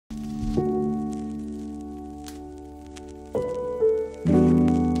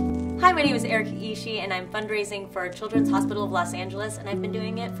Hi, my name is Erika Ishii, and I'm fundraising for Children's Hospital of Los Angeles, and I've been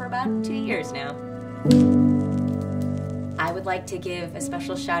doing it for about 2 years now. I would like to give a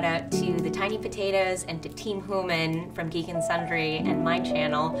special shout out to the Tiny Potatoes and to Team Human from Geek and Sundry and my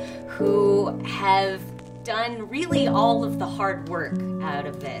channel, who have done really all of the hard work out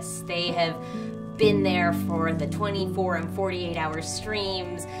of this. They have been there for the 24 and 48 hour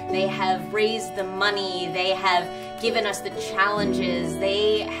streams. They have raised the money. They have given us the challenges.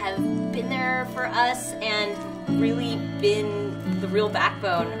 They have been there for us and really been the real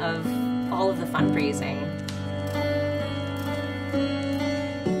backbone of all of the fundraising.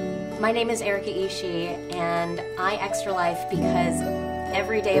 My name is Erika Ishii, and I extra life because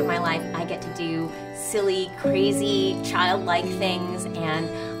every day of my life I get to do silly, crazy, childlike things,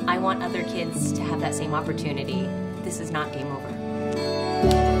 and I want other kids to have that same opportunity. This is not game over.